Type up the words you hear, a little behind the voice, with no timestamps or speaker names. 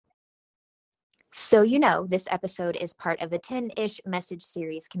So, this episode is part of a 10-ish message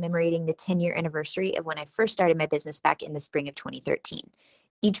series commemorating the 10-year anniversary of when I first started my business back in the spring of 2013.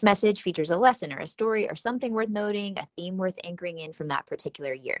 Each message features a lesson or a story or something worth noting, a theme worth anchoring in from that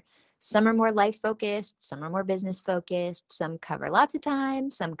particular year. Some are more life focused, some are more business focused, some cover lots of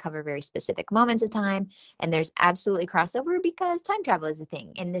time, some cover very specific moments of time, and there's absolutely crossover because time travel is a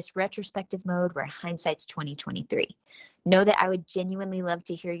thing in this retrospective mode where hindsight's 2023. Know that I would genuinely love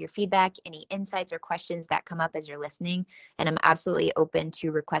to hear your feedback, any insights or questions that come up as you're listening. And I'm absolutely open to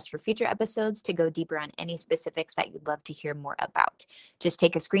requests for future episodes to go deeper on any specifics that you'd love to hear more about. Just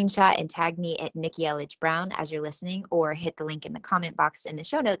take a screenshot and tag me at Nikki L.H. Brown as you're listening, or hit the link in the comment box in the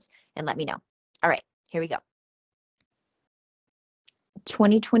show notes and let me know. All right, here we go.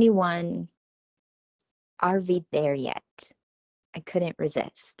 2021, are we there yet? I couldn't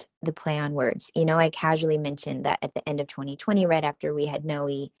resist the play on words. I casually mentioned that at the end of 2020, right after we had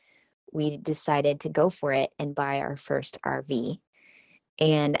Noe, we decided to go for it and buy our first RV.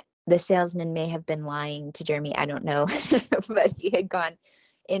 And the salesman may have been lying to Jeremy, I don't know, but he had gone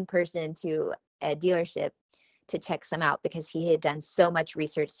in person to a dealership to check some out because he had done so much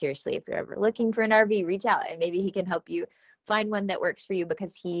research. Seriously, if you're ever looking for an RV, reach out and maybe he can help you find one that works for you,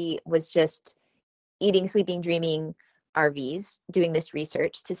 because he was just eating, sleeping, dreaming RVs, doing this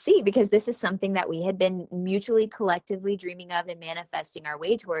research to see, because this is something that we had been mutually collectively dreaming of and manifesting our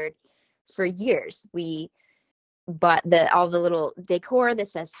way toward for years. We bought all the little decor that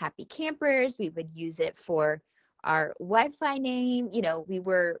says happy campers. We would use it for our Wi-Fi name. We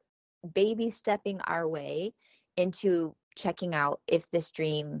were baby stepping our way into checking out if this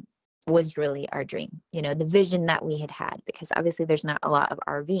dream was really our dream, the vision that we had, because obviously there's not a lot of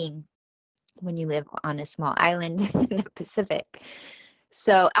RVing when you live on a small island in the Pacific.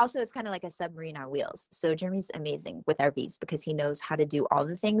 So also it's kind of like a submarine on wheels. So Jeremy's amazing with RVs because he knows how to do all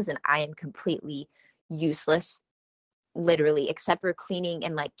the things, and I am completely useless, literally, except for cleaning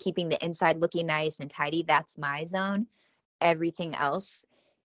and like keeping the inside looking nice and tidy. That's my zone. Everything else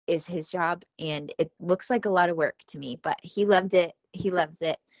is his job, and it looks like a lot of work to me, but he loved it. He loves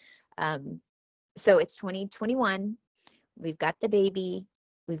it. So it's 2021. We've got the baby.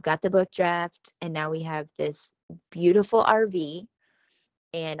 We've got the book draft, and now we have this beautiful RV.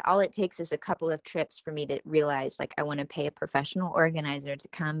 And all it takes is a couple of trips for me to realize, like, I want to pay a professional organizer to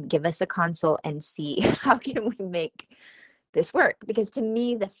come give us a consult and see how can we make this work. Because to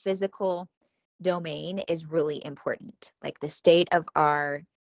me, the physical domain is really important. Like the state of our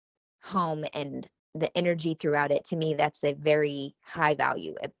home and the energy throughout it, to me, that's a very high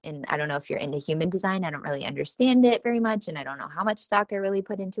value. And I don't know if you're into human design. I don't really understand it very much, and I don't know how much stock I really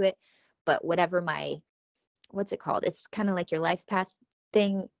put into it, but whatever what's it called? It's kind of like your life path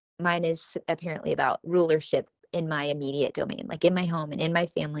thing. Mine is apparently about rulership in my immediate domain, like in my home and in my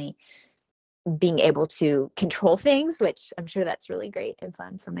family, being able to control things, which I'm sure that's really great and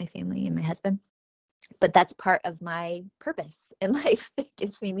fun for my family and my husband. But that's part of my purpose in life. It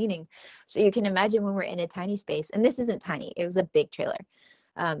gives me meaning. So you can imagine when we're in a tiny space, and this isn't tiny, it was a big trailer.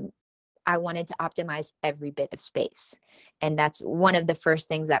 I wanted to optimize every bit of space. And that's one of the first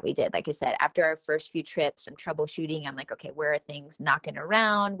things that we did. Like I said, after our first few trips, some troubleshooting, I'm like, okay, where are things knocking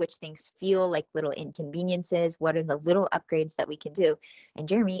around? Which things feel like little inconveniences? What are the little upgrades that we can do? And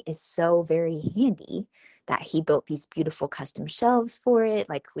Jeremy is so very handy that he built these beautiful custom shelves for it.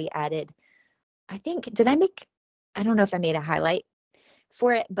 Like we added, I don't know if I made a highlight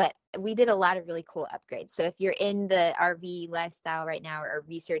for it, but we did a lot of really cool upgrades. So if you're in the RV lifestyle right now or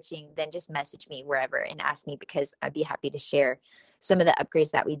researching, then just message me wherever and ask me, because I'd be happy to share some of the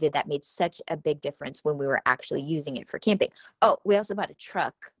upgrades that we did that made such a big difference when we were actually using it for camping. Oh, we also bought a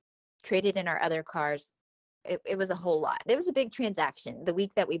truck, traded in our other cars. It was a whole lot. There was a big transaction. The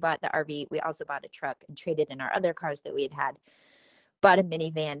week that we bought the RV, we also bought a truck and traded in our other cars that we had. Bought a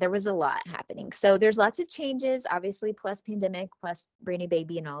minivan. There was a lot happening. So there's lots of changes, obviously, plus pandemic, plus brainy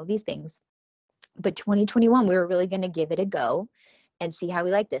baby and all of these things. But 2021, we were really going to give it a go and see how we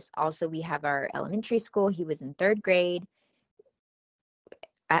like this. Also, we have our elementary school. He was in third grade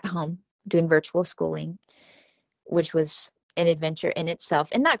at home doing virtual schooling, which was an adventure in itself,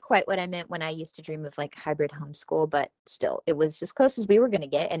 and not quite what I meant when I used to dream of like hybrid homeschool, but still, it was as close as we were going to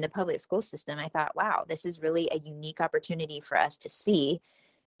get in the public school system. I thought, wow, this is really a unique opportunity for us to see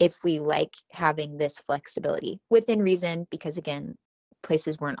if we like having this flexibility within reason, because again,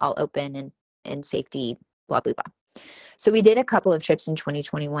 places weren't all open and safety, blah, blah, blah. So we did a couple of trips in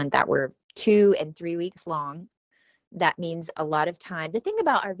 2021 that were 2 and 3 weeks long. That means a lot of time. The thing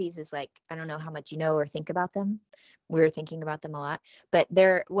about RVs is, like, I don't know how much you know or think about them. We were thinking about them a lot, but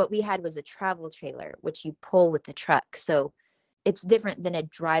what we had was a travel trailer, which you pull with the truck. So it's different than a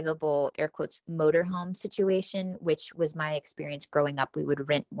drivable, air quotes, motorhome situation, which was my experience growing up. We would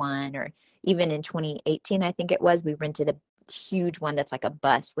rent one, or even in 2018, I think it was, we rented a huge one that's like a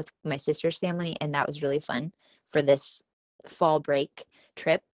bus with my sister's family. And that was really fun for this fall break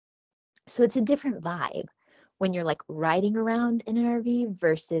trip. So it's a different vibe when you're like riding around in an RV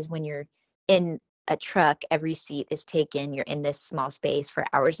versus when you're in a truck, every seat is taken, you're in this small space for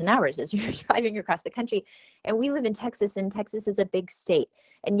hours and hours as you're driving across the country. And we live in Texas, and Texas is a big state.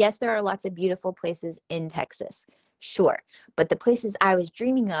 And yes, there are lots of beautiful places in Texas, sure. But the places I was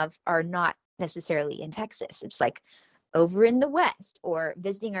dreaming of are not necessarily in Texas. It's like over in the West, or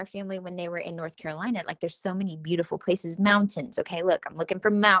visiting our family when they were in North Carolina. Like there's so many beautiful places, mountains. Okay, look, I'm looking for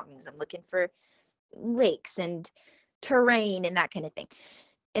mountains. I'm looking for lakes and terrain and that kind of thing.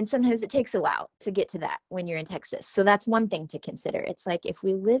 And sometimes it takes a while to get to that when you're in Texas. So that's one thing to consider. It's like if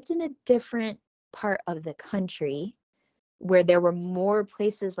we lived in a different part of the country where there were more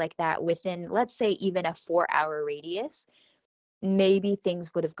places like that within, let's say, even a 4-hour radius, maybe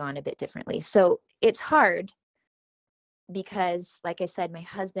things would have gone a bit differently. So it's hard because, like I said, my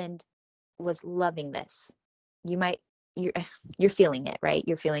husband was loving this. You're you're feeling it, right?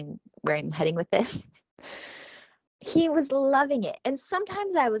 You're feeling where I'm heading with this. He was loving it. And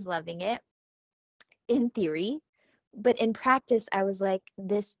sometimes I was loving it in theory, but in practice, I was like,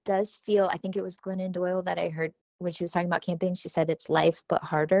 this does feel, I think it was Glennon Doyle that I heard when she was talking about camping. She said it's life, but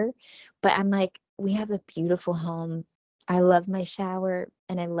harder. But I'm like, we have a beautiful home. I love my shower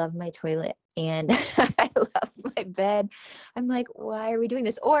and I love my toilet and I love my bed. I'm like, why are we doing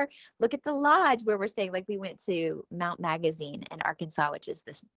this? Or look at the lodge where we're staying. Like we went to Mount Magazine in Arkansas, which is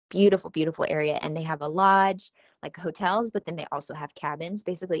this beautiful, beautiful area. And they have a lodge, like hotels, but then they also have cabins.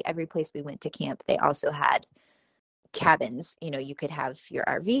 Basically, every place we went to camp, they also had cabins. You know, you could have your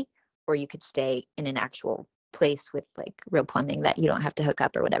RV or you could stay in an actual place with like real plumbing that you don't have to hook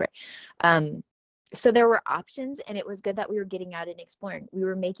up or whatever. So there were options, and it was good that we were getting out and exploring. We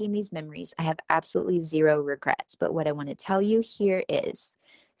were making these memories. I have absolutely zero regrets. But what I want to tell you here is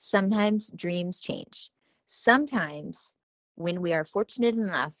sometimes dreams change. Sometimes when we are fortunate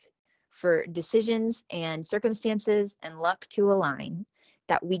enough for decisions and circumstances and luck to align,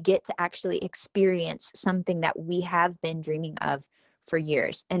 that we get to actually experience something that we have been dreaming of for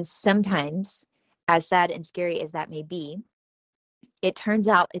years. And sometimes, as sad and scary as that may be, it turns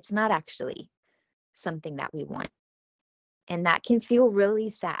out it's not actually something that we want. And that can feel really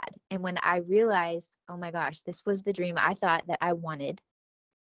sad. And when I realized, oh my gosh, this was the dream I thought that I wanted,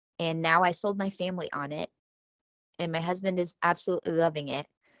 and now I sold my family on it, and my husband is absolutely loving it,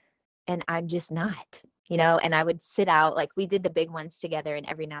 and I'm just not, you know. And I would sit out, like we did the big ones together, and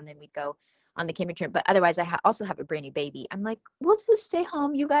every now and then we'd go on the camping trip. But otherwise, I also have a brand new baby. I'm like, we'll just stay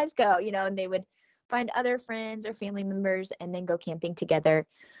home. You guys go, you know. And they would find other friends or family members and then go camping together.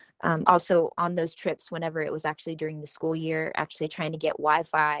 Also on those trips, whenever it was actually during the school year, actually trying to get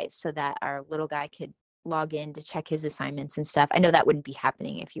Wi-Fi so that our little guy could log in to check his assignments and stuff. I know that wouldn't be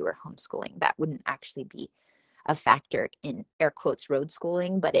happening if you were homeschooling. That wouldn't actually be a factor in air quotes road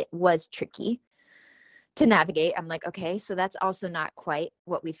schooling, but it was tricky to navigate. I'm like, okay, so that's also not quite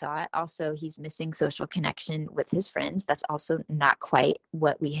what we thought. Also, he's missing social connection with his friends. That's also not quite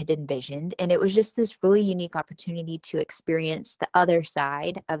what we had envisioned. And it was just this really unique opportunity to experience the other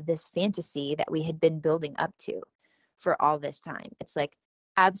side of this fantasy that we had been building up to for all this time. It's like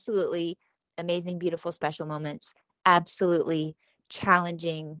absolutely amazing, beautiful, special moments, absolutely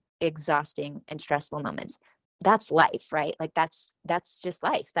challenging, exhausting, and stressful moments. That's life, right? Like that's just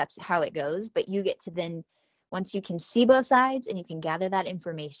life. That's how it goes. But you get to then, once you can see both sides and you can gather that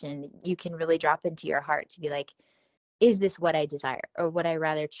information, you can really drop into your heart to be like, is this what I desire? Or would I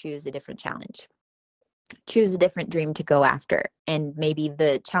rather choose a different challenge, choose a different dream to go after? And maybe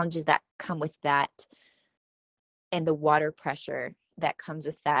the challenges that come with that and the water pressure that comes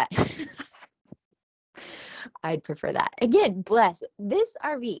with that, I'd prefer that. Again, bless this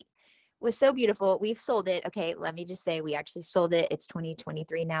RV was so beautiful. We've sold it. Okay, let me just say we actually sold it. It's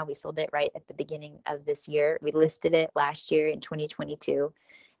 2023 now. We sold it right at the beginning of this year. We listed it last year in 2022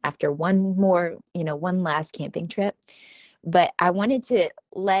 after one last camping trip. But I wanted to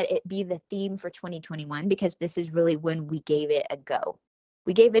let it be the theme for 2021 because this is really when we gave it a go.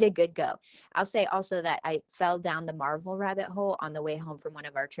 We gave it a good go. I'll say also that I fell down the Marvel rabbit hole on the way home from one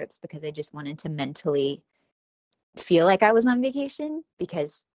of our trips because I just wanted to mentally feel like I was on vacation,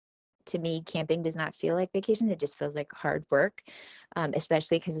 because to me, camping does not feel like vacation. It just feels like hard work,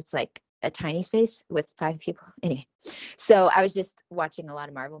 especially because it's like a tiny space with 5 people. Anyway, so I was just watching a lot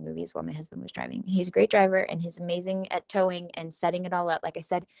of Marvel movies while my husband was driving. He's a great driver and he's amazing at towing and setting it all up. Like I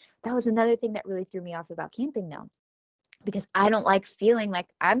said, that was another thing that really threw me off about camping though. because I don't like feeling like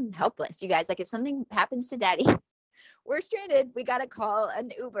I'm helpless. You guys, like if something happens to daddy, we're stranded. We got to call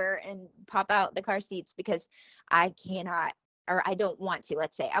an Uber and pop out the car seats because I cannot, or I don't want to,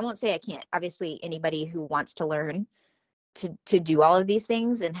 let's say. I won't say I can't. Obviously, anybody who wants to learn to do all of these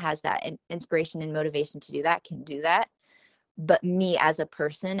things and has that inspiration and motivation to do that can do that. But me as a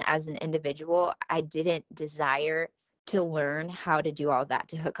person, as an individual, I didn't desire to learn how to do all that,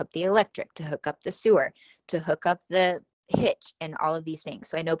 to hook up the electric, to hook up the sewer, to hook up the hitch and all of these things.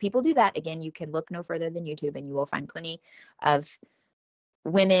 So I know people do that. Again, you can look no further than YouTube and you will find plenty of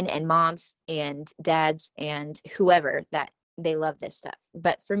women and moms and dads and whoever that they love this stuff.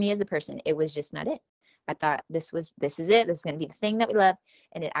 But for me as a person, it was just not it. I thought this is it. This is going to be the thing that we love.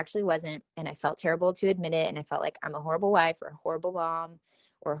 And it actually wasn't. And I felt terrible to admit it. And I felt like I'm a horrible wife or a horrible mom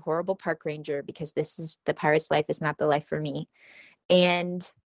or a horrible park ranger because this is the pirate's life is not the life for me.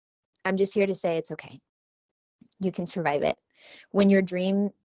 And I'm just here to say it's okay. You can survive it. When your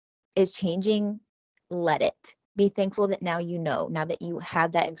dream is changing, let it. Be thankful that now you know, now that you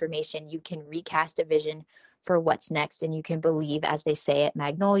have that information, you can recast a vision for what's next. And you can believe, as they say at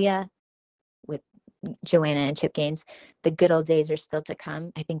Magnolia with Joanna and Chip Gaines, the good old days are still to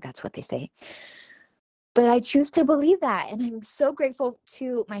come. I think that's what they say. But I choose to believe that. And I'm so grateful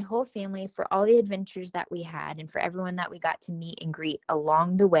to my whole family for all the adventures that we had and for everyone that we got to meet and greet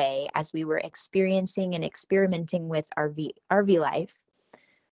along the way as we were experiencing and experimenting with RV life.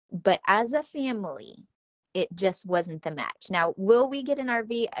 But as a family, it just wasn't the match. Now, will we get an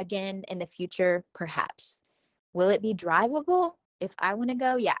RV again in the future? Perhaps. Will it be drivable? If I want to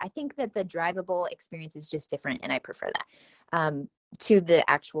go, yeah, I think that the drivable experience is just different, and I prefer that to the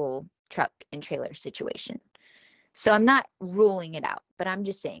actual truck and trailer situation. So I'm not ruling it out, but I'm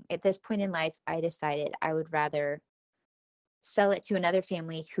just saying at this point in life, I decided I would rather sell it to another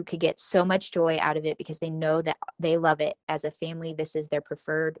family who could get so much joy out of it because they know that they love it as a family. This is their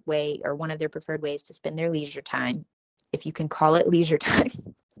preferred way or one of their preferred ways to spend their leisure time, if you can call it leisure time.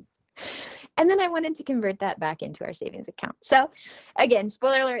 And then I wanted to convert that back into our savings account. So again,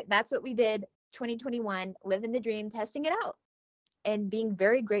 spoiler alert, that's what we did. 2021, living the dream, testing it out, and being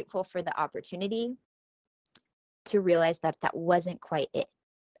very grateful for the opportunity to realize that that wasn't quite it.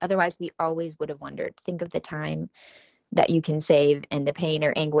 Otherwise, we always would have wondered. Think of the time that you can save and the pain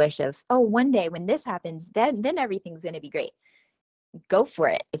or anguish of, oh, one day when this happens, then everything's going to be great. Go for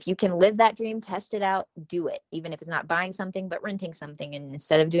it. If you can live that dream, test it out, do it. Even if it's not buying something, but renting something. And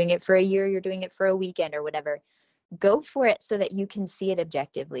instead of doing it for a year, you're doing it for a weekend or whatever. Go for it so that you can see it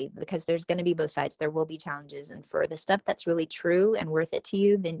objectively, because there's going to be both sides. There will be challenges. And for the stuff that's really true and worth it to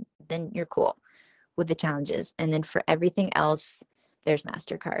you, then you're cool with the challenges. And then for everything else, there's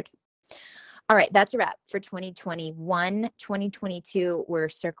MasterCard. All right, that's a wrap for 2021. 2022, we're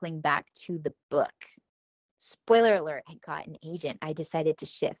circling back to the book. Spoiler alert, I got an agent. I decided to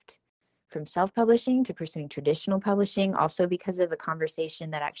shift from self-publishing to pursuing traditional publishing, also because of a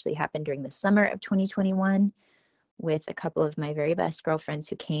conversation that actually happened during the summer of 2021 with a couple of my very best girlfriends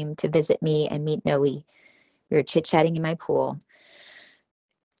who came to visit me and meet Noe. We were chit-chatting in my pool,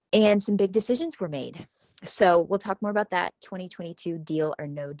 and some big decisions were made. So we'll talk more about that. 2022, deal or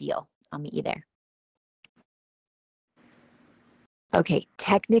no deal. I'll meet you there. Okay,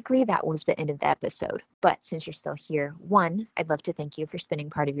 technically that was the end of the episode, but since you're still here, 1, I'd love to thank you for spending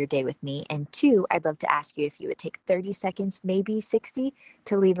part of your day with me, and 2, I'd love to ask you if you would take 30 seconds, maybe 60,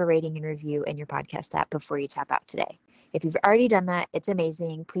 to leave a rating and review in your podcast app before you tap out today. If you've already done that, it's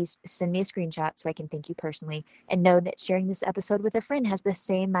amazing. Please send me a screenshot so I can thank you personally, and know that sharing this episode with a friend has the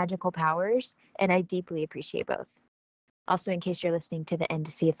same magical powers, and I deeply appreciate both. Also, in case you're listening to the end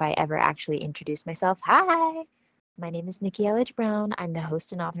to see if I ever actually introduce myself, hi! My name is Nikki Elledge Brown. I'm the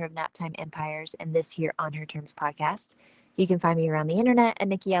host and author of Naptime Empires and this here On Her Terms podcast. You can find me around the internet at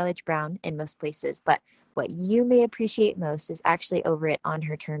Nikki Elledge Brown in most places, but what you may appreciate most is actually over at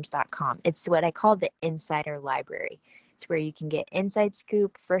onherterms.com. It's what I call the insider library. It's where you can get inside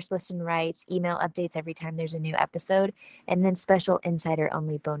scoop, first listen rights, email updates every time there's a new episode, and then special insider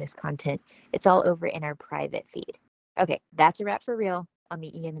only bonus content. It's all over in our private feed. Okay, that's a wrap for real. I'll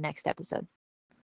meet you in the next episode.